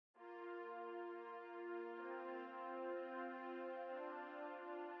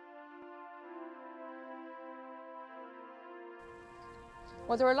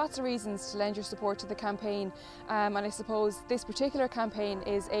Well, there are lots of reasons to lend your support to the campaign, and I suppose this particular campaign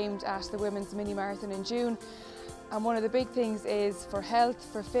is aimed at the Women's Mini Marathon in June. And one of the big things is for health,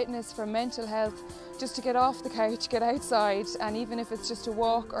 for fitness, for mental health, just to get off the couch, get outside, and even if it's just a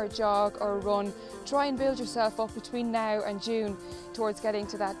walk or a jog or a run, try and build yourself up between now and June towards getting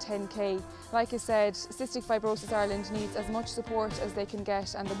to that 10K. Like I said, Cystic Fibrosis Ireland needs as much support as they can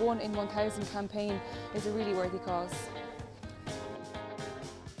get, and the 1 in 1000 campaign is a really worthy cause.